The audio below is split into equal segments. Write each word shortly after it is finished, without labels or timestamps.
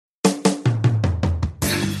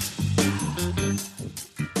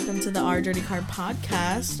to the Our Dirty Card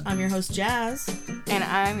podcast. I'm your host, Jazz. And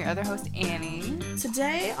I'm your other host, Annie.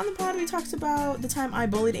 Today on the pod, we talked about the time I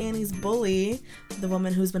bullied Annie's bully, the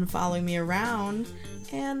woman who's been following me around,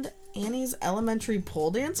 and Annie's elementary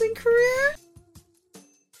pole dancing career.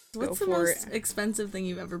 What's the most expensive thing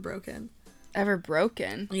you've ever broken? Ever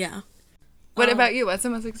broken? Yeah. What about you? What's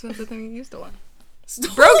the most expensive thing you stole?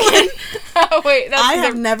 Stolen? Broken? Oh, wait. That's I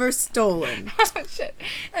have never stolen. Oh, shit.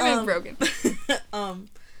 I meant broken.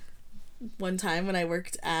 One time when I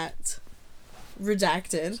worked at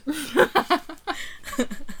Redacted.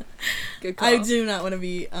 Good call. I do not want to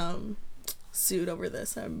be sued over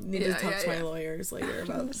this. I need to talk to my lawyers later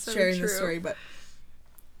about sharing this story, but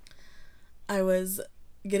I was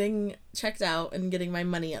getting checked out and getting my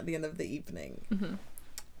money at the end of the evening. Mm-hmm.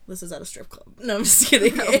 This is at a strip club. No, I'm just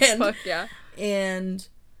kidding. Fuck yeah. And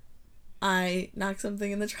I knocked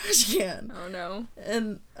something in the trash can. Oh, no.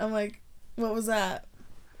 And I'm like, what was that?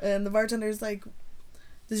 And the bartender's like,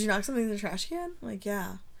 did you knock something in the trash can? I'm like,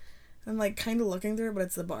 yeah. I'm like kind of looking through it, but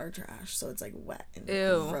it's the bar trash, so it's like wet and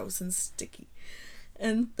gross and sticky.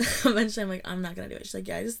 And eventually I'm like, I'm not gonna do it. She's like,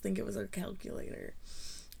 yeah, I just think it was a calculator.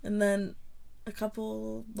 And then a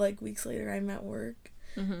couple weeks later, I'm at work,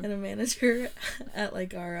 and a manager at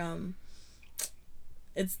our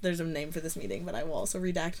there's a name for this meeting, but I will also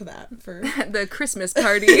redact that for the Christmas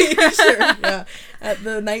party. Sure, yeah, at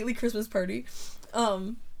the nightly Christmas party.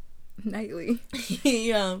 Nightly.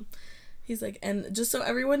 He's like, and just so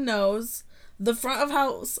everyone knows, the front of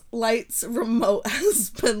house lights remote has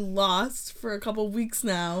been lost for a couple weeks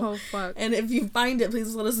now. Oh, fuck. And if you find it,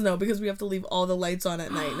 please let us know, because we have to leave all the lights on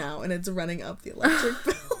at night now, and it's running up the electric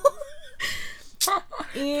bill.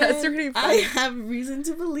 That's pretty funny. I have reason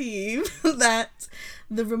to believe that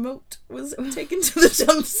the remote was taken to the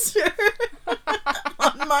dumpster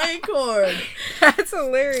on my accord. That's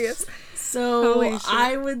hilarious. So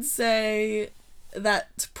I would say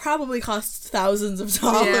that probably cost thousands of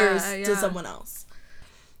dollars to someone else.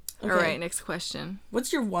 Okay. All right, next question.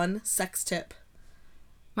 What's your one sex tip?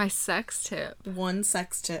 My sex tip? One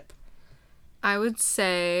sex tip. I would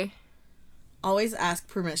say... always ask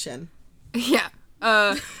permission. Yeah.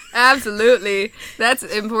 Absolutely. That's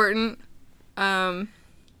important. I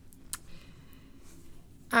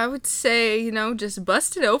would say, just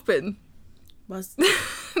bust it open.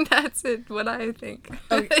 That's it. What I think.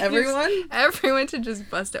 Okay, everyone? Everyone should just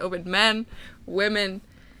bust it open. Men, women.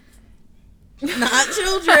 Not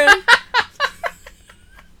children.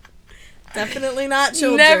 Definitely not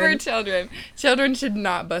children. Never children. Children should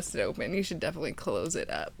not bust it open. You should definitely close it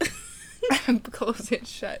up. Close it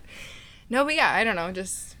shut. No, but yeah, I don't know.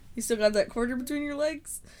 Just... You still got that quarter between your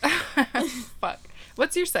legs? Fuck.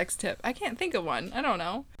 What's your sex tip? I can't think of one. I don't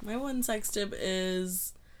know. My one sex tip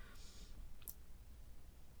is...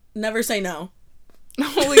 never say no.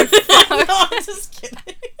 Holy fuck. No, I'm just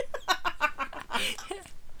kidding.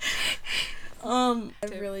 I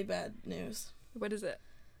have really bad news. What is it?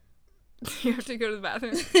 You have to go to the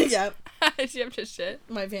bathroom? Yep. Did you have to shit?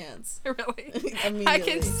 My pants. Really? Immediately. I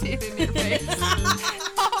can see it in your face.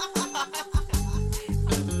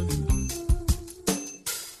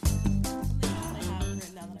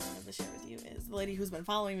 The lady who's been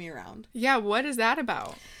following me around. Yeah, what is that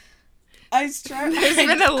about? There's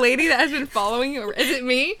been a lady that has been following you. Is it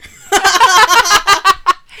me?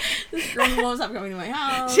 This girl won't stop coming to my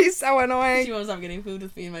house. She's so annoying. She won't stop getting food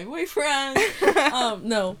with me and my boyfriend.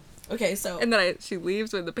 No. Okay, so... And then she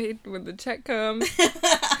leaves when the check comes.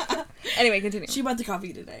 Anyway, continue. She bought the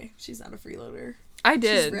coffee today. She's not a freeloader. I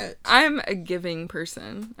did. She's rich. I'm a giving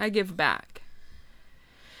person. I give back.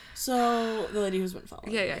 So, the lady who's been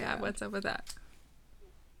following me Yeah. What's up with that?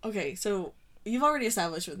 Okay, so you've already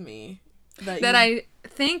established with me that I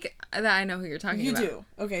think that I know who you're talking about. You do.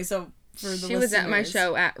 Okay, so for the She was at my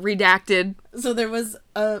show at Redacted. So there was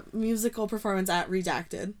a musical performance at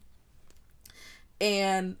Redacted.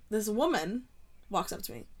 And this woman walks up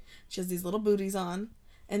to me. She has these little booties on,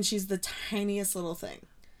 and she's the tiniest little thing.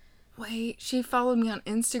 Wait, she followed me on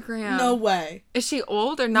Instagram. No way. Is she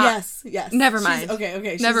old or not? Yes. Never mind.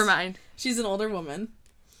 Okay. Never mind. She's an older woman.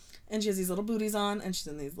 And she has these little booties on, and she's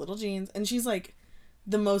in these little jeans, and she's like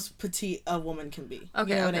the most petite a woman can be.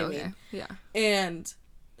 Okay, you know what I mean? Yeah. And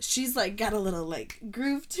she's like got a little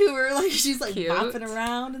groove to her, she's Cute. bopping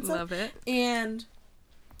around and stuff. Love it. And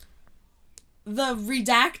the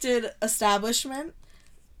Redacted establishment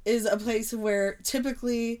is a place where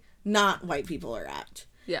typically not white people are at.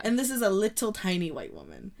 Yeah. And this is a little tiny white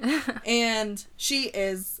woman. And she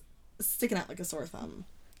is sticking out like a sore thumb.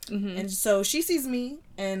 Mm-hmm. And so she sees me,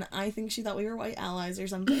 and I think she thought we were white allies or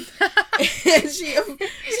something. And she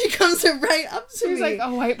comes right up to me. She's like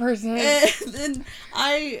a white person. And then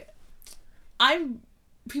I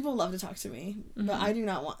People love to talk to me, but I do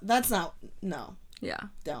not want, no. Yeah.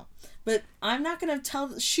 Don't. But I'm not going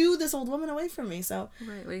to shoo this old woman away from me, so.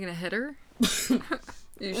 Right, were you going to hit her?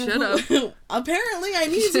 You should have. Apparently, I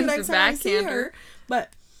need to next time I see her.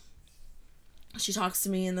 But she talks to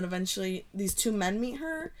me, and then eventually these two men meet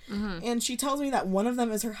her, and she tells me that one of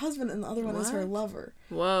them is her husband and the other one is her lover.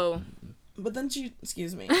 Whoa. But then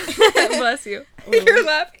excuse me. Bless you. You're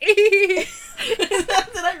laughing. Did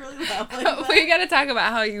I really laugh like that? We gotta talk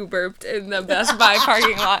about how you burped in the Best Buy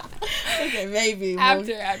parking lot. Okay, maybe.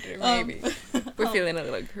 After, maybe. We're feeling a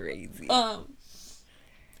little crazy. But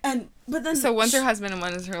then... So one's her husband and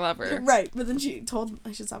one is her lover. Right, but then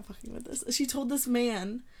I should stop fucking with this. She told this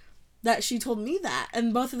man that she told me that,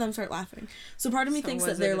 and both of them start laughing. So part of me thinks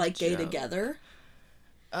that they're, like, gay together.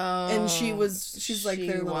 Oh, and she's like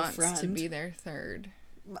their little friend. She wants to be their third.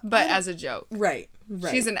 But as a joke. Right.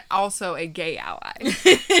 She's also a gay ally.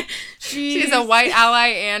 She's a white ally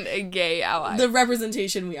and a gay ally. The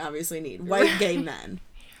representation we obviously need. White gay men.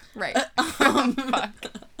 Right.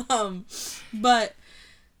 But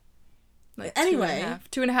like anyway.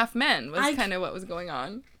 2.5 men was kind of what was going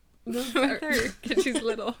on with her, because she's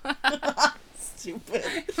little. Stupid.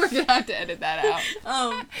 We're going to have to edit that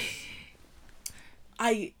out.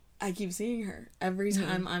 I keep seeing her every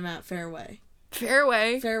time I'm at Fairway.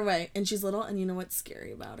 Fairway. And she's little, and you know what's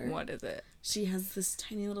scary about her? What is it? She has this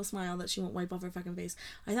tiny little smile that she won't wipe off her fucking face.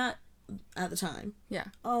 I thought, at the time,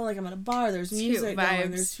 like I'm at a bar, there's music going,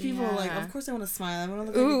 there's people, like, of course I want to smile, I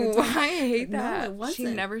want to look like a good time. I hate that. No, it wasn't. She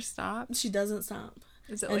never stops. She doesn't stop.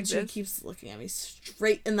 Is it and like she keeps looking at me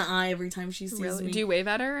straight in the eye every time she sees me. Do you wave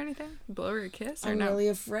at her or anything? Blow her a kiss or I'm no? really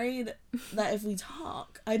afraid that if we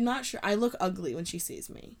talk, I'm not sure. I look ugly when she sees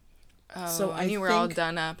me. Oh, so you were all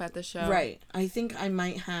done up at the show. Right. I think I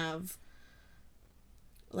might have,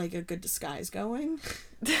 like, a good disguise going.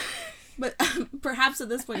 But perhaps at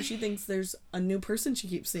this point she thinks there's a new person she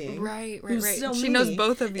keeps seeing. Right. She knows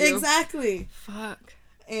both of you. Exactly. Fuck.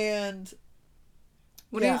 And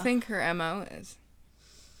what do you think her MO is?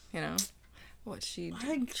 You know, what's she I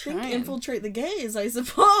think infiltrate the gays, I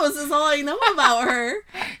suppose, is all I know about her.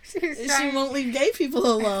 She won't leave gay people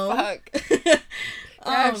alone. Fuck.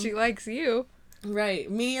 Yeah, if she likes you.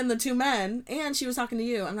 Right. Me and the two men. And she was talking to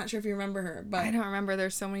you. I'm not sure if you remember her, but I don't remember.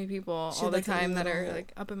 There's so many people all the time that are,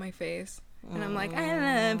 like, up in my face. And I'm like,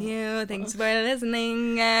 I love you. Thanks for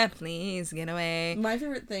listening. Please get away. My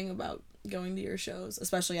favorite thing about going to your shows,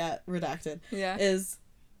 especially at Redacted, is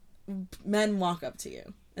men walk up to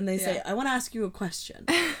you. And they say, I want to ask you a question.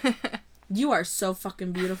 You are so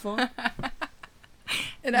fucking beautiful.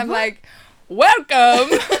 And I'm like, welcome.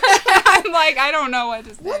 I'm like, I don't know what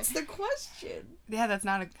to say. What's the question? Yeah, that's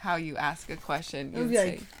not how you ask a question. You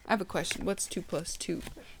say, I have a question. What's 2 + 2?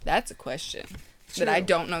 That's a question that I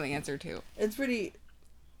don't know the answer to. It's pretty...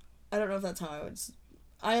 I don't know if that's how I would...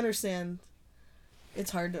 I understand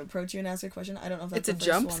it's hard to approach you and ask a question. I don't know if that's it's a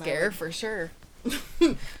jump scare for sure. I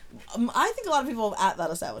think a lot of people at that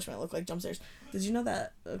establishment look like jump scares. Did you know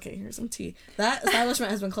that? Okay, here's some tea. That establishment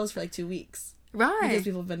has been closed for like 2 weeks. Right. Because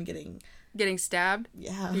people have been getting stabbed?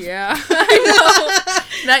 Yeah. Yeah. I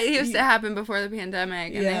know. That used to happen before the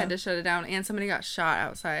pandemic, and they had to shut it down, and somebody got shot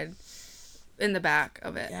outside in the back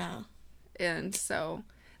of it. Yeah. And so,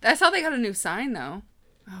 that's how they got a new sign, though.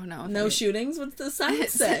 Oh, no. No shootings? What's the sign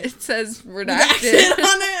say? It says redacted.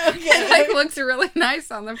 On it? Okay. It, like, looks really nice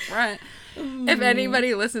on the front. If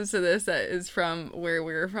anybody listens to this that is from where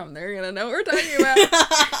we're from, they're going to know what we're talking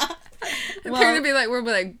about. They're going to be like, we're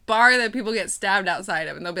like, bar that people get stabbed outside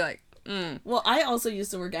of, and they'll be like, Well, I also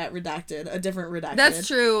used to work at Redacted, a different Redacted. That's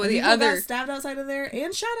true. The other got stabbed outside of there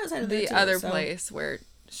and shot outside of there, the other place where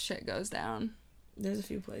shit goes down. There's a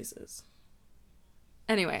few places.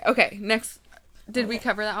 Anyway, okay, next. Did we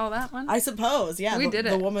cover all that one? I suppose, yeah. We did it.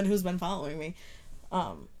 The woman who's been following me.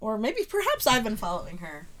 Or maybe, perhaps I've been following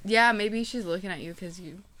her. Yeah, maybe she's looking at you because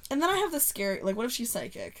you... And then I have this scary... Like, what if she's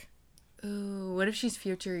psychic? Ooh, what if she's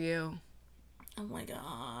future you? Oh my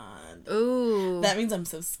god. Ooh. That means I'm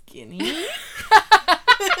so skinny.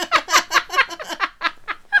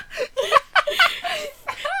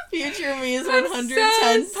 Future me is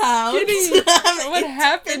 110 pounds. What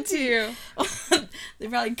happened to you? They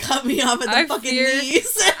probably cut me off at the fucking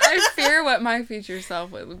knees. I fear what my future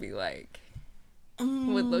self would be like.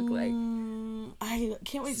 Would look like. I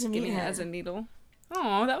can't wait to meet her. As a needle.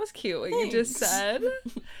 Oh, that was cute what you just said.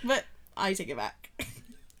 But I take it back.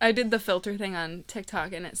 I did the filter thing on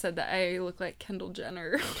TikTok and it said that I look like Kendall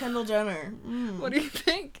Jenner. Kendall Jenner. What do you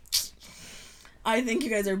think? I think you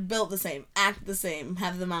guys are built the same, act the same,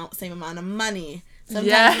 have the same amount of money.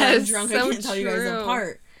 Sometimes when I'm drunk, I can't tell you guys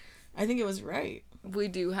apart. I think it was right. We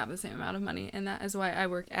do have the same amount of money, and that is why I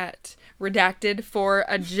work at Redacted for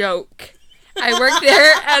a joke. I work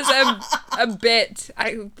there as a bit.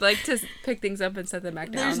 I like to pick things up and set them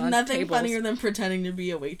back down. There's on nothing tables. funnier than pretending to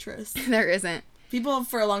be a waitress. There isn't. People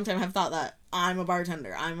for a long time have thought that I'm a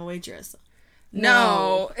bartender, I'm a waitress.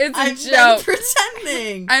 No, it's a I've joke. Been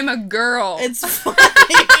pretending. I'm a girl. It's funny.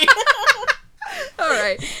 All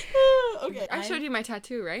right. Okay. I showed you my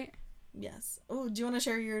tattoo, right? Yes. Oh, do you want to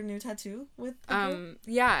share your new tattoo with the group?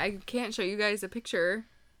 Yeah, I can't show you guys a picture.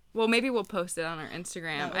 Well, maybe we'll post it on our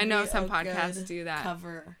Instagram. I know some podcasts do that.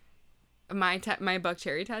 Cover. My Buck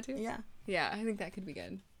Cherry tattoo? Yeah. Yeah, I think that could be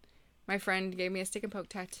good. My friend gave me a stick and poke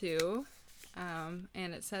tattoo, and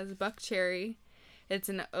it says Buck Cherry. It's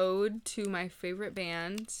an ode to my favorite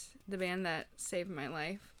band, the band that saved my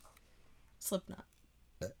life. Slipknot.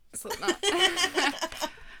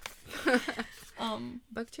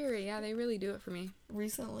 Buck Cherry, yeah, they really do it for me.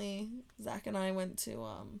 Recently, Zach and I went to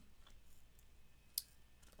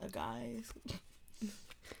a guy.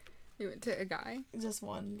 You went to a guy? Just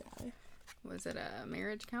one guy. Was it a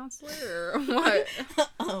marriage counselor or what?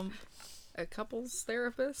 A couples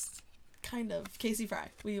therapist? Kind of. Casey Fry.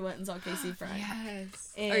 We went and saw Casey Fry.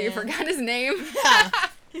 Yes. And... Oh, you forgot his name? Yeah.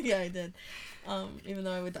 Yeah, I did. Even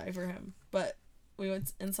though I would die for him. But we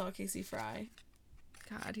went and saw Casey Fry.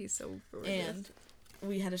 God, he's so gorgeous. And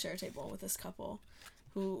we had to share a table with this couple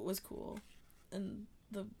who was cool. And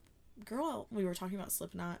the girl, we were talking about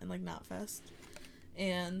Slipknot and like Knotfest.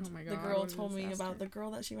 And the girl told me about the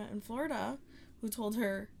girl that she met in Florida who told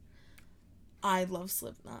her, I love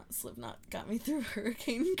Slipknot. Slipknot got me through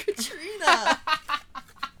Hurricane Katrina.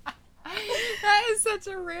 That is such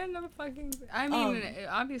a random fucking... I mean,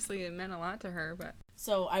 obviously it meant a lot to her, but...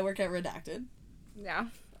 So I work at Redacted. Yeah.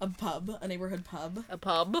 A neighborhood pub. A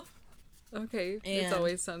pub? Okay. And it's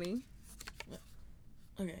always sunny.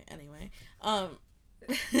 Okay, anyway.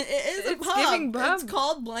 It is a pub. Giving pub. It's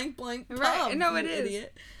called blank blank pub. Right. No, it is.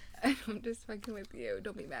 Idiot. I'm just fucking with you.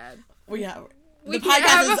 Don't be mad. Well, yeah. We the can't podcast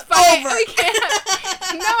have is a fight. over. We can't.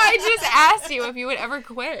 No, I just asked you if you would ever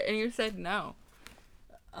quit, and you said no.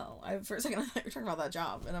 Oh, for a second I thought you were talking about that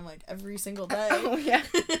job, and I'm like, every single day. Oh, yeah.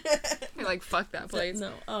 You're like, fuck that place.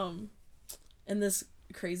 No, and this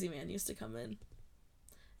crazy man used to come in,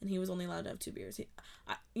 and he was only allowed to have 2 beers.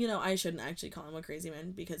 I shouldn't actually call him a crazy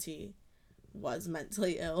man because he was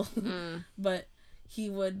mentally ill, but he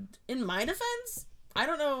would, in my defense, I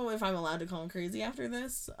don't know if I'm allowed to call him crazy after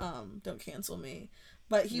this, don't cancel me,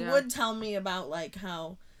 but he would tell me about, like,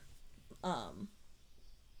 how,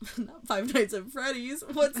 not Five Nights at Freddy's,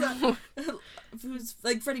 what's that, who's,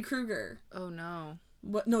 like, Freddy Krueger. Oh, no.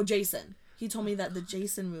 What? No, Jason. He told me that the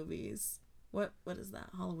Jason movies, what is that,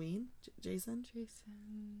 Halloween? Jason?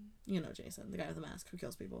 You know Jason, the guy with the mask who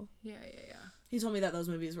kills people. Yeah. He told me that those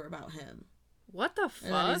movies were about him. What the fuck?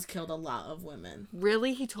 And that he's killed a lot of women.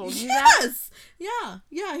 Really? He told you that? Yes!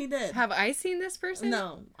 Yeah, he did. Have I seen this person?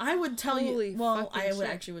 No. I would tell Holy you. Well, I shit.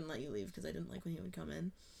 actually wouldn't let you leave because I didn't like when he would come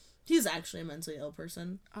in. He's actually a mentally ill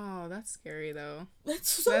person. Oh, that's scary, though. That's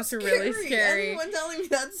scary. Really scary. Everyone telling me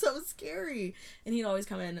that's so scary. And he'd always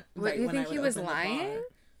come in right you when think I would he was open the lying? bar.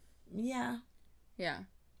 Yeah. Yeah.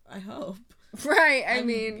 I hope. Right, I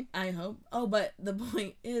mean. I hope. Oh, but the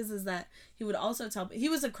point is that he would also tell... He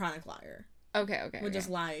was a chronic liar. Okay. Would just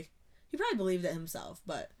lie. He probably believed it himself,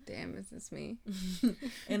 but... Damn, is this me?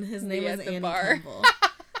 And his name is Annie Campbell.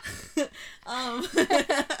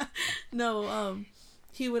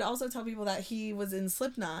 He would also tell people that he was in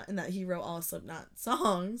Slipknot and that he wrote all Slipknot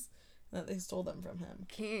songs, that they stole them from him.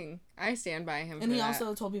 King. I stand by him. And he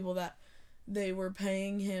also told people that they were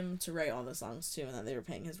paying him to write all the songs too, and that they were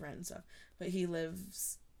paying his rent and stuff. But he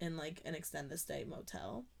lives in like an extended stay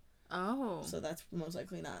motel. Oh. So that's most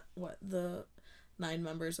likely not what the 9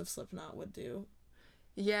 members of Slipknot would do.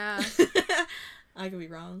 Yeah. I could be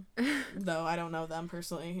wrong. Though I don't know them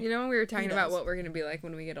personally. You know when we were talking about what we're going to be like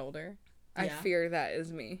when we get older? Yeah. I fear that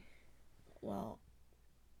is me. Well,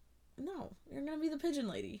 no. You're going to be the pigeon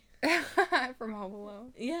lady. From Home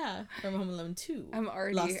Alone? Yeah. From Home Alone 2. I'm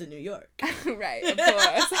already... Lost in New York. Right, of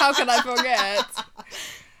course. How could I forget?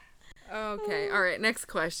 Okay. All right. Next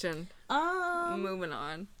question. Moving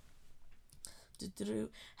on.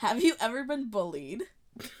 Have you ever been bullied?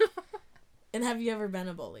 And have you ever been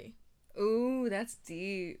a bully? Ooh, that's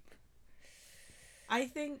deep. I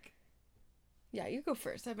think... Yeah, you go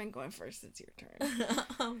first. I've been going first. It's your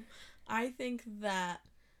turn. I think that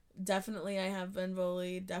definitely I have been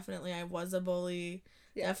bullied. Definitely I was a bully.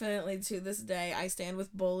 Yeah. Definitely to this day I stand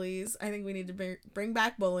with bullies. I think we need to bring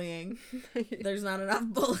back bullying. There's not enough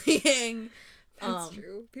bullying. That's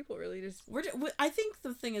true. People really just... I think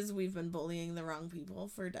the thing is we've been bullying the wrong people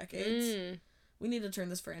for decades. We need to turn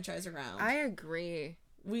this franchise around. I agree.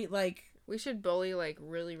 We should bully, like,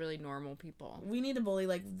 really, really normal people. We need to bully,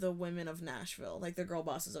 like, the women of Nashville. Like, the girl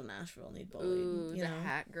bosses of Nashville need bullied. Ooh, the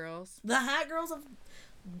hat girls. The hat girls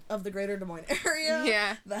of the greater Des Moines area.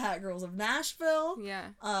 Yeah. The hat girls of Nashville. Yeah.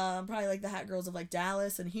 Probably, like, the hat girls of, like,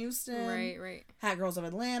 Dallas and Houston. Right. Hat girls of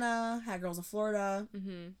Atlanta. Hat girls of Florida.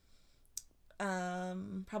 Mm-hmm.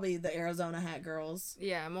 Probably the Arizona hat girls.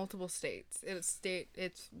 Yeah, multiple states. It's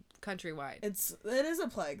countrywide. It is a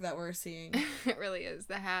plague that we're seeing. It really is.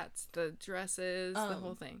 The hats, the dresses, the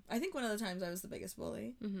whole thing. I think one of the times I was the biggest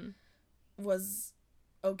bully was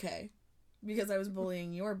okay because I was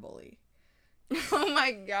bullying your bully. Oh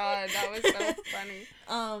my god, that was so funny.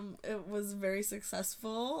 It was very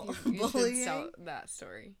successful. You bullying. should tell that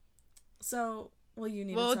story. So, you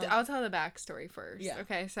need. Well, I'll tell the backstory first. Yeah.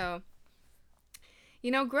 Okay, so.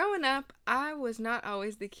 Growing up, I was not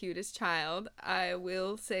always the cutest child. I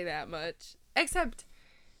will say that much. Except,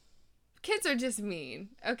 kids are just mean,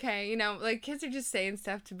 okay? Like, kids are just saying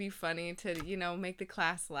stuff to be funny, to, make the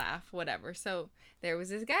class laugh, whatever. So, there was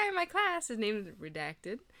this guy in my class, his name is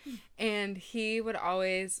Redacted, and he would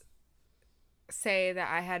always say that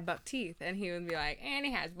I had buck teeth, and he would be like, Annie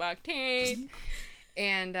has buck teeth,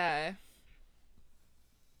 and,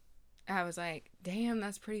 I was like, damn,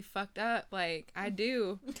 that's pretty fucked up. Like, I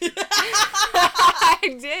do.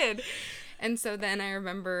 I did. And so then I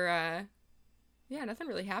remember, nothing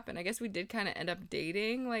really happened. I guess we did kind of end up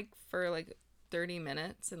dating, like, for, like, 30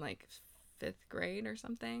 minutes in, like, 5th grade or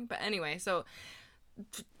something. But anyway, so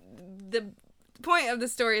the point of the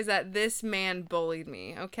story is that this man bullied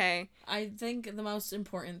me, okay? I think the most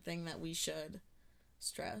important thing that we should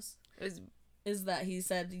stress is that he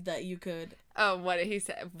said that you could... Oh, what he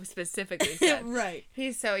said, specifically said. Right. He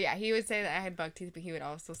would say that I had buck teeth, but he would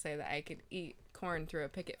also say that I could eat corn through a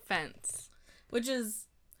picket fence. Which is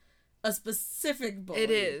a specific bully.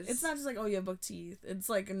 It is. It's not just like, oh, you have buck teeth. It's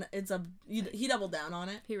like, he doubled down on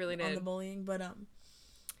it. He really did. On the bullying, but,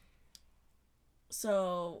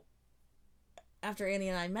 so, after Annie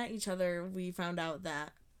and I met each other, we found out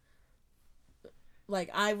that, like,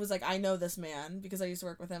 I was like, I know this man because I used to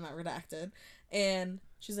work with him at Redacted. And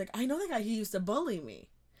she's like, I know that guy, he used to bully me.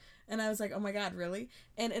 And I was like, oh my god, really?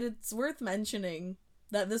 And it's worth mentioning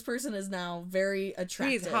that this person is now very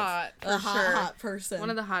attractive. He's hot, for sure. Hot person. One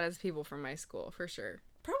of the hottest people from my school, for sure.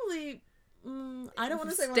 Probably, I don't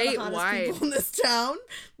want to say one of the hottest people in this town,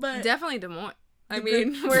 but... Definitely Des Moines.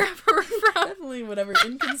 Wherever we're from. Definitely whatever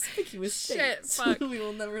inconspicuous state. Shit, fuck. We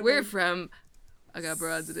will never We're live. from... I got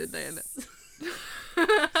broads in Atlanta.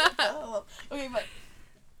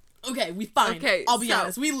 Okay, we fine. Okay, I'll be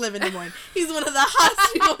honest. We live in Des Moines. He's one of the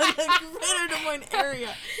hottest people in the greater Des Moines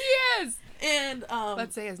area. He is. And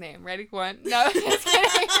let's say his name. Ready? 1. No, just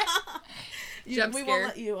kidding. Jump we scare. won't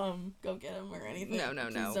let you go get him or anything. No.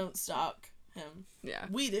 Please don't stalk him. Yeah.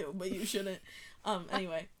 We do, but you shouldn't.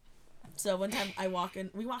 Anyway, so one time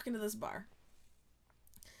we walk into this bar,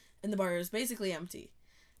 and the bar is basically empty,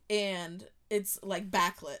 and it's like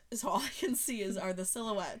backlit, so all I can see are the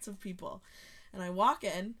silhouettes of people, and I walk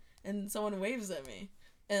in, and someone waves at me,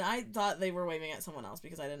 and I thought they were waving at someone else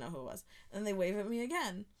because I didn't know who it was, and they wave at me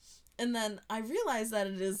again, and then I realized that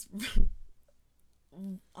it is,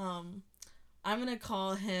 I'm gonna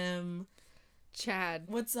call him Chad.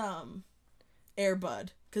 What's Airbud,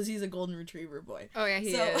 because he's a golden retriever boy. Oh yeah, he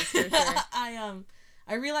is for sure. I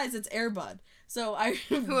realized it's Airbud, so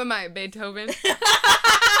Who am I, Beethoven?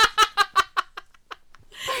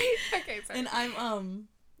 Okay, sorry. And I'm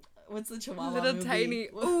what's the Chihuahua little movie? tiny.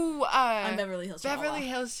 Ooh, I'm Beverly Hills Chihuahua. Beverly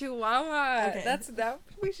Hills Chihuahua. Okay. That.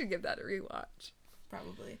 We should give that a rewatch.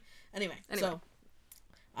 Probably. Anyway, so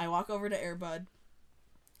I walk over to Airbud,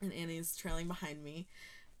 and Annie's trailing behind me,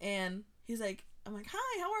 and he's like, I'm like,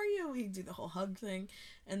 hi, how are you? We do the whole hug thing,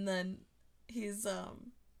 and then he's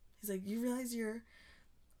like, you realize you're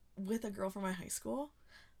with a girl from my high school?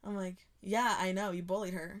 I'm like, yeah, I know, you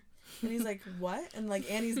bullied her. And he's like, what? And like,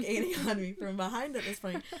 Annie's gaining on me from behind at this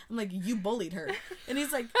point. I'm like, you bullied her. And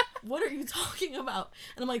he's like, what are you talking about?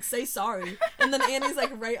 And I'm like, say sorry. And then Annie's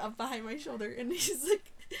like right up behind my shoulder, and he's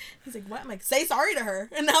like, what? I'm like, say sorry to her.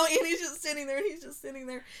 And now Annie's just sitting there, and he's just sitting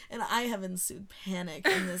there, and I have ensued panic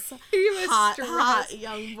in this hot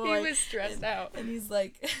young boy. He was stressed out. And he's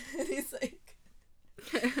like, I'm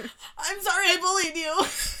sorry I bullied you.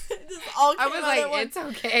 Just all I was like, it's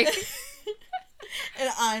okay. And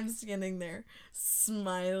I'm standing there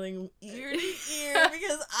smiling ear to ear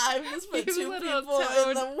because I've just put two people in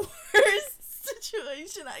the worst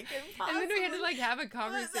situation I can possibly. And then we had to like have a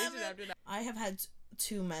conversation after that. I have had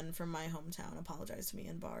 2 men from my hometown apologize to me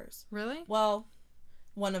in bars. Really? Well,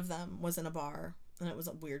 one of them was in a bar and it was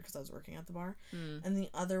weird because I was working at the bar. Mm. And the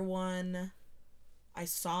other one I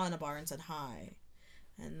saw in a bar and said hi,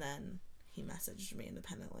 and then he messaged me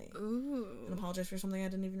independently. Ooh. And apologized for something I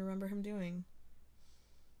didn't even remember him doing.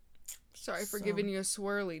 Sorry for giving you a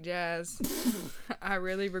swirly, Jazz. I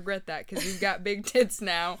really regret that because you've got big tits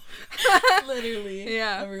now. Literally.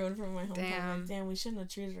 Yeah. Everyone from my hometown Damn. like, damn, we shouldn't have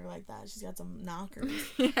treated her like that. She's got some knockers.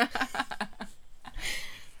 Yeah.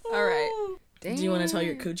 All right. Dang. Do you want to tell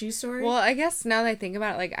your coochie story? Well, I guess now that I think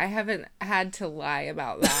about it, like, I haven't had to lie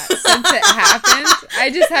about that since it happened.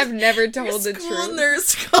 I just have never told the truth.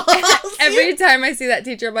 Nurse Every time I see that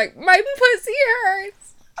teacher, I'm like, my pussy hurts.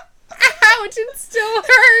 Ouch, it still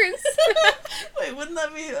hurts. Wait, wouldn't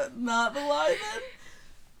that be not the lie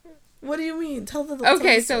then? What do you mean? Tell the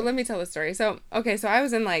Okay, so let me tell the story. So I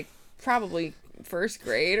was in, like, probably first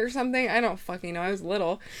grade or something. I don't fucking know. I was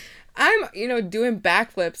little. I'm, doing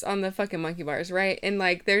backflips on the fucking monkey bars, right? And,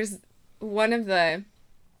 like, there's one of the,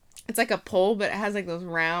 it's like a pole, but it has, like, those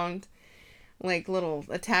round, like, little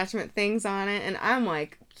attachment things on it. And I'm,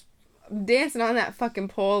 like, dancing on that fucking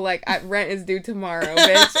pole like rent is due tomorrow,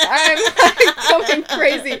 bitch. I'm, like, going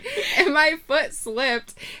crazy. And my foot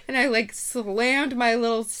slipped, and I, like, slammed my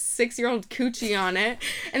little 6-year-old coochie on it,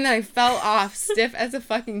 and then I fell off stiff as a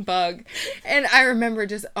fucking bug. And I remember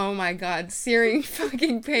just, oh my god, searing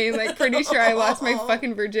fucking pain, like, pretty sure I lost my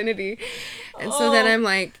fucking virginity. And so then I'm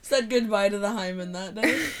like, said goodbye to the hymen that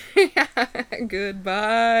day. Yeah,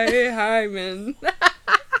 goodbye, hymen.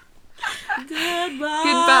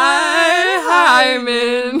 Goodbye,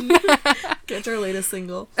 Hymen. Catch our latest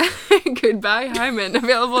single. Goodbye, Hymen.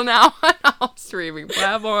 Available now on all streaming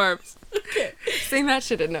platforms. Okay. Sing that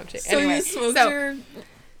shit in no tape. So anyway, you smoked your...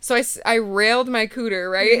 So I railed my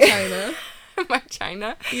cooter, right? China. My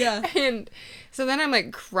china. Yeah. And so then I'm,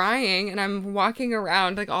 like, crying, and I'm walking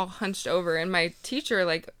around, like, all hunched over, and my teacher,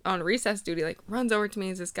 like, on recess duty, like, runs over to me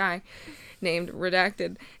as this guy named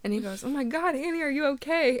Redacted, and he goes, oh my god, Annie, are you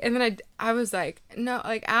okay? And then I was like, no,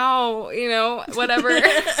 like, ow, whatever.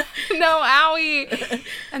 No, owie.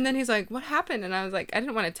 And then he's like, what happened? And I was like, I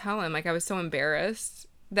didn't want to tell him, like, I was so embarrassed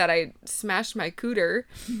that I smashed my cooter,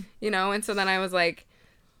 and so then I was like,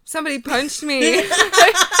 somebody punched me.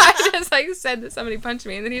 I just, like, said that somebody punched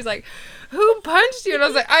me, and then he's like, who punched you? And I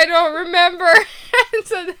was like, I don't remember. And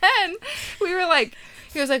so then we were like,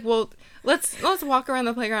 he was like, well, let's walk around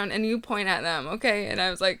the playground and you point at them, okay? And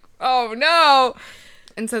I was like, oh no.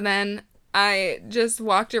 And so then I just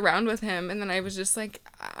walked around with him, and then I was just like,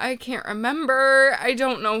 I can't remember. I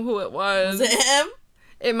don't know who it was. Was it him?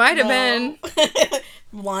 It might have been.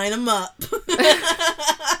 Line him up.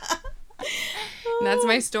 And that's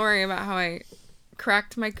my story about how I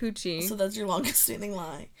cracked my coochie. So that's your longest standing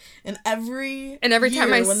lie. And every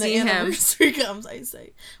time I when see the him, anniversary comes, I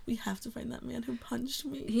say, we have to find that man who punched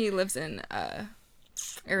me. He lives in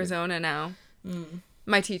Arizona now. Mm.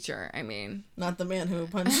 My teacher, I mean. Not the man who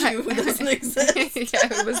punched you, who doesn't exist. Yeah,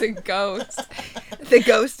 it was a ghost. The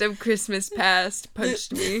ghost of Christmas past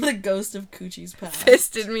punched me. The ghost of Coochie's past.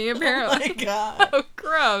 Fisted me, apparently. Oh my god. Oh,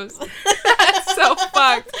 gross. That's so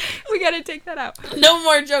fucked. We gotta take that out. No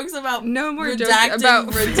more jokes about jokes about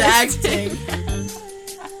redacting.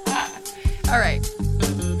 All right.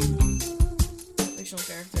 Fictional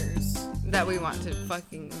characters. That we want to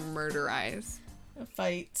fucking murderize.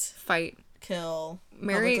 Fight. Kill.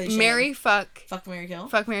 Marry, fuck. Fuck, marry, kill?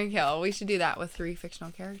 Fuck, marry, kill. We should do that with 3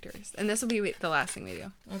 fictional characters. And this will be the last thing we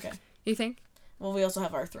do. Okay. You think? Well, we also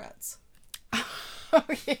have our threats. Oh,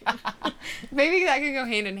 yeah. Maybe that can go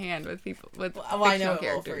hand in hand with people, with fictional I know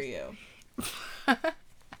characters. it will for you.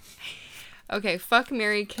 Okay, fuck,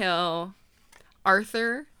 marry, kill.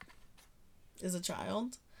 Arthur. Is a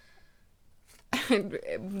child?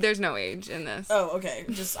 There's no age in this. Oh, okay.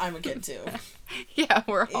 I'm a kid too. Yeah,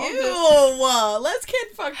 we're all Ew! Let's kid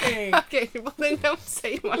fucking. Okay, well then don't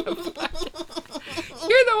say you want to fuck.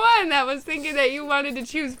 You're the one that was thinking that you wanted to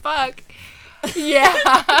choose fuck. Yeah.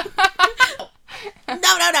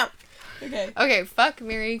 No. Okay. Okay, fuck,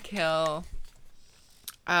 marry, kill.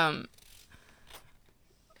 Arthur.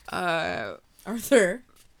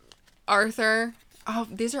 Oh,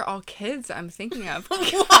 these are all kids I'm thinking of.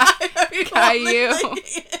 Why are you Caillou.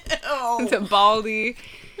 The Baldy.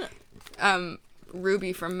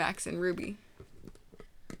 Ruby from Max and Ruby.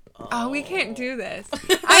 Oh, we can't do this.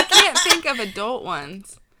 I can't think of adult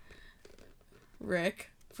ones.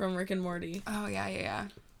 Rick from Rick and Morty. Oh, yeah.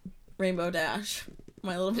 Rainbow Dash.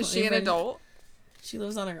 My Little Pony. Is she an adult? She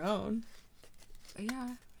lives on her own.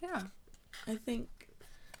 Yeah. I think.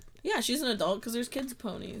 Yeah, she's an adult because there's kids'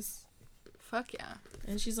 ponies. Fuck yeah.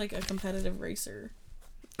 And she's like a competitive racer.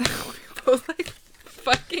 We're both like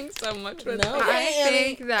fucking so much with No, I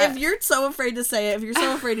think that if you're so afraid to say it, if you're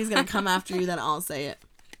so afraid he's gonna come after you, then I'll say it.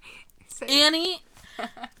 Annie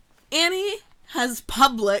has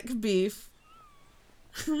public beef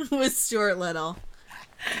with Stuart Little.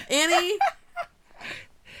 Annie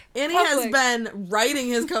has been riding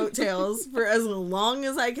his coattails for as long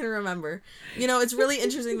as I can remember. You know, it's really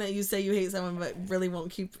interesting that you say you hate someone but really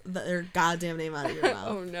won't keep their goddamn name out of your mouth.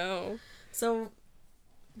 Oh, no. So,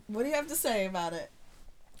 what do you have to say about it?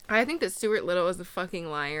 I think that Stuart Little is a fucking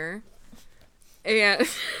liar. And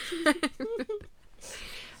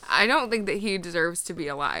I don't think that he deserves to be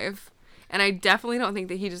alive. And I definitely don't think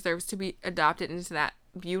that he deserves to be adopted into that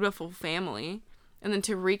beautiful family and then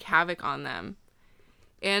to wreak havoc on them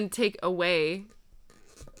and take away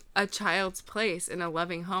a child's place in a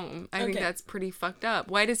loving home. I think that's pretty fucked up.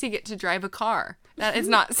 Why does he get to drive a car? That is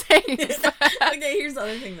not safe. Okay, here's the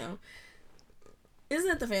other thing, though.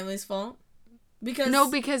 Isn't it the family's fault?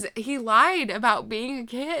 Because he lied about being a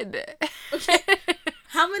kid. Okay.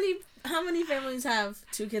 How many families have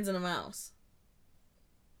 2 kids and a mouse?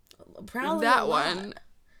 Probably that one.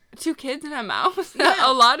 2 kids and a mouse? Yeah.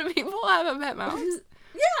 A lot of people have a pet mouse.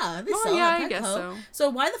 Yeah, they sell I guess so. So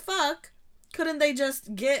why the fuck couldn't they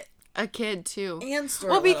just get a kid too? And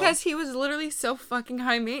Stuart Well, because he was literally so fucking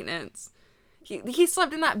high maintenance. He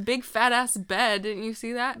slept in that big fat ass bed. Didn't you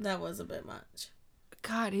see that? That was a bit much.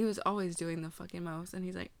 God, he was always doing the fucking mouse, and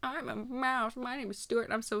he's like, "I'm a mouse. My name is Stuart,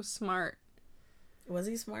 and I'm so smart." Was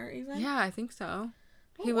he smart even? Yeah, I think so.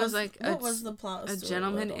 He was like what was the plot? A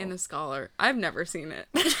gentleman and a scholar. I've never seen it.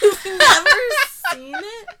 You've never seen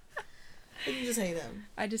it? You just hate him.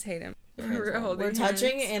 I just hate him. We're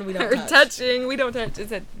touching and we don't We're touch. touching. We don't touch.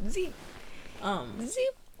 It's a zip.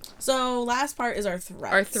 Zip. So last part is our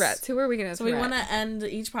threats. Our threats. Who are we gonna? So we want to end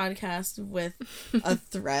each podcast with a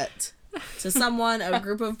threat to someone, a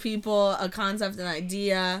group of people, a concept, an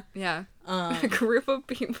idea. Yeah. A group of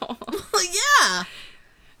people. Yeah.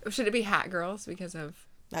 Should it be hat girls because of?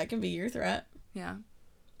 That can be your threat. Yeah.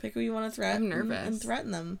 Pick who you want to threaten. I'm nervous. And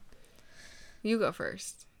threaten them. You go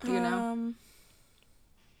first. Do you know?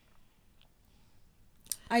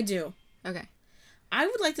 I do. Okay. I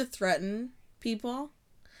would like to threaten people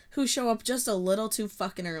who show up just a little too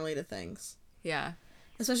fucking early to things. Yeah.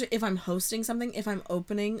 Especially if I'm hosting something, if I'm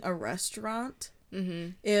opening a restaurant,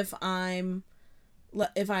 if I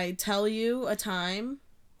tell you a time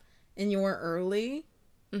and you're early,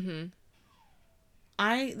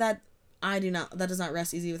 that does not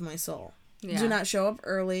rest easy with my soul. Yeah. Do not show up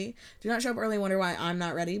early. Do not show up early and wonder why I'm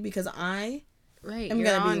not ready, because I am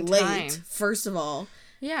going to be late, first of all.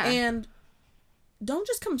 Yeah. And don't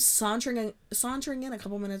just come sauntering in a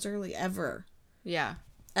couple minutes early, ever. Yeah.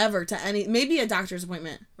 Ever, to maybe a doctor's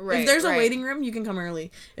appointment. Right. If there's a waiting room, you can come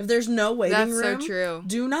early. If there's no waiting room, that's so true.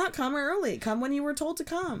 Do not come early. Come when you were told to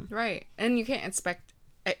come. Right. And you can't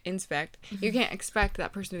you can't expect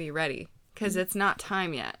that person to be ready, because it's not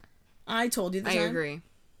time yet. I told you the time. I agree.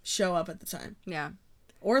 Show up at the time. Yeah.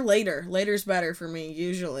 Or later. Later's better for me,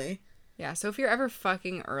 usually. Yeah, so if you're ever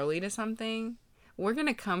fucking early to something, we're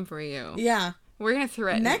gonna come for you. Yeah. We're gonna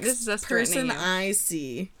threaten. Next person I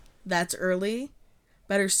see that's early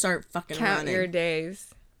better start fucking running. Count your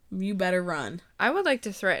days. You better run. I would like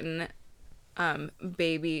to threaten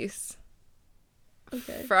babies.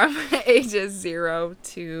 Okay. From ages 0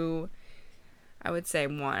 to, I would say,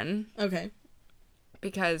 1. Okay.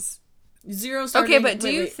 Because 0 starting. Okay, but do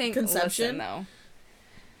you think conception? Listen, though.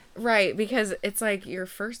 Right, because it's like your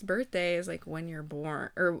first birthday is like when you're born,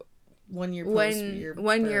 or 1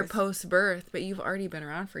 year post birth, but you've already been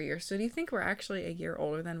around for a year. So do you think we're actually a year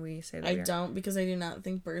older than we say that I don't, because I do not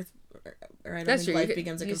think birth, or I don't think life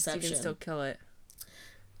begins at conception. You can still kill it.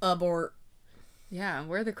 Abort. Yeah,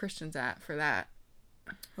 where are the Christians at for that?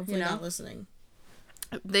 Hopefully not listening.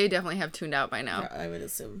 They definitely have tuned out by now. I would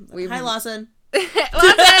assume. Hi, Lawson. Lawson!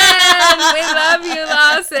 We love you,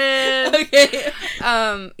 Lawson! Okay.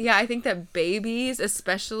 Yeah, I think that babies,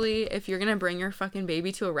 especially if you're gonna bring your fucking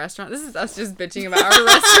baby to a restaurant, this is us just bitching about our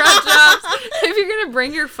restaurant jobs. If you're gonna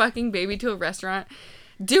bring your fucking baby to a restaurant,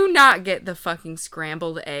 do not get the fucking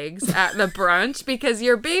scrambled eggs at the brunch, because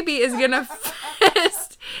your baby is gonna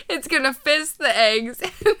fist the eggs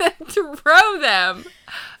and then throw them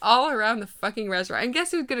all around the fucking restaurant. And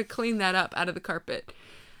guess who's gonna clean that up out of the carpet?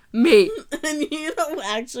 Me. And you know,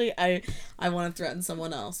 actually, I want to threaten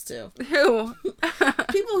someone else too. Who?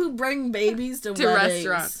 People who bring babies to weddings.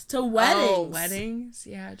 Restaurants. To weddings. Oh, weddings?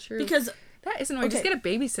 Yeah, true. Because that isn't annoying. Just get a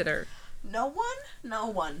babysitter. No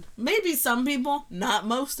one. Maybe some people, not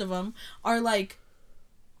most of them, are like,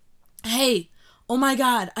 hey, oh my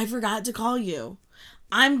God, I forgot to call you.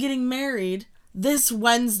 I'm getting married this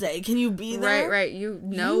Wednesday. Can you be there? Right. You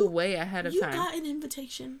know way ahead of time. You got an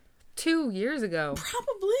invitation. 2 years ago.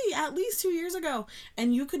 Probably. At least 2 years ago.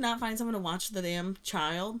 And you could not find someone to watch the damn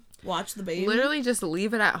child. Watch the baby. Literally just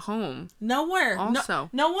leave it at home. Nowhere. Also.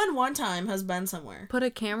 No one time has been somewhere. Put a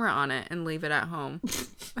camera on it and leave it at home.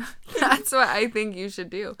 That's what I think you should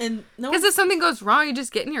do. And because if something goes wrong, you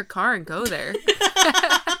just get in your car and go there.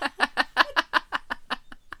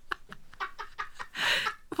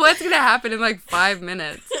 What's going to happen in like 5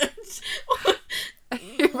 minutes?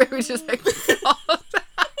 Your baby just like falls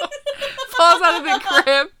out of the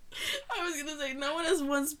crib. I was going to say, no one has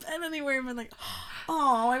once been anywhere and been like,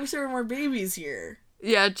 oh, I wish there were more babies here.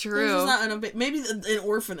 Yeah, true. There's not maybe an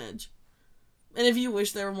orphanage. And if you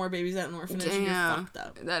wish there were more babies at an orphanage, you're fucked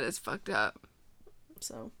up. That is fucked up.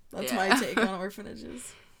 So, that's my take on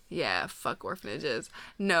orphanages. Yeah, fuck orphanages.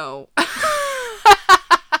 No.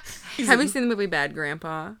 Have you seen the movie Bad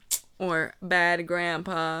Grandpa? Or Bad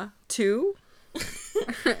Grandpa 2?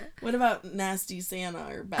 What about Nasty Santa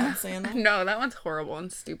or Bad Santa? No, that one's horrible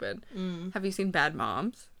and stupid. Have you seen Bad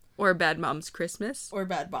Moms? Or Bad Moms Christmas? Or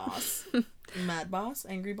Bad Boss? Mad Boss?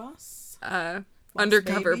 Angry Boss?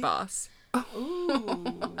 Undercover Baby? Boss. Ooh.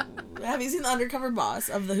 Have you seen the Undercover Boss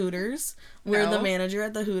of the Hooters? Where the manager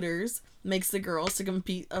at the Hooters makes the girls to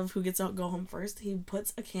compete of who gets to go home first. He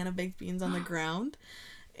puts a can of baked beans on the ground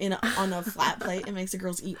on a flat plate and makes the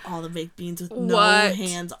girls eat all the baked beans with no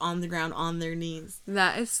hands on the ground on their knees.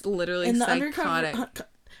 That is literally psychotic.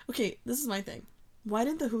 Okay, this is my thing. Why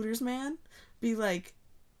didn't the Hooters man be like,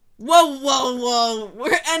 whoa,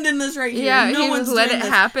 we're ending this right here. Yeah, he was let it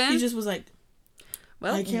happen. He just was like,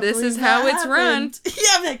 well, this is how it's run. Yeah,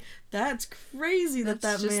 I'm like, that's crazy that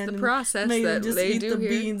man just the process that they do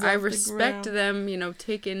here. I respect them,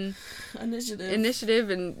 taking initiative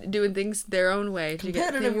and doing things their own way to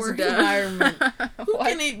get things work done. Environment. Who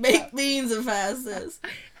can eat baked beans the fastest?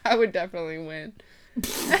 I would definitely win.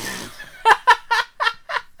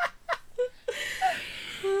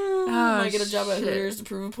 I get a job at Hooters to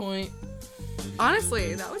prove a point.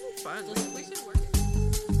 Honestly, that would be fun. We should work it.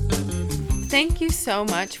 Thank you so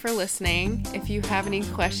much for listening. If you have any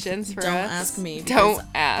questions for us, don't ask me. Don't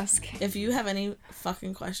ask. If you have any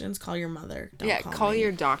fucking questions, call your mother. Don't call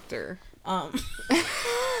your doctor.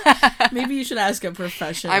 Maybe you should ask a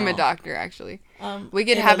professional. I'm a doctor, actually. We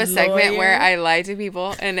could have a segment where I lie to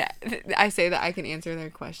people and I say that I can answer their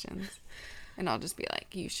questions. And I'll just be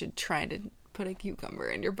like, you should try to put a cucumber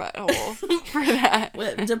in your butthole for that.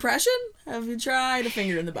 What, depression? Have you tried a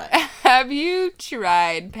finger in the butt? Have you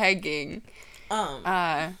tried pegging?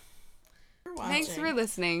 Thanks for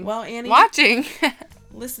listening. Well, Annie. Watching.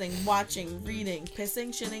 Listening, watching, reading, pissing,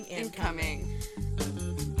 shitting, and coming.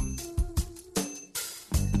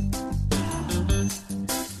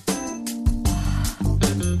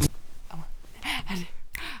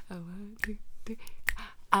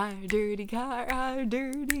 Our dirty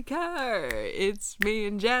car. It's me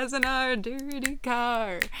and Jazz in our dirty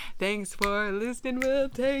car. Thanks for listening. We'll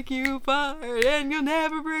take you far, and you'll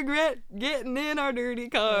never regret getting in our dirty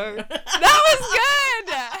car. That was good.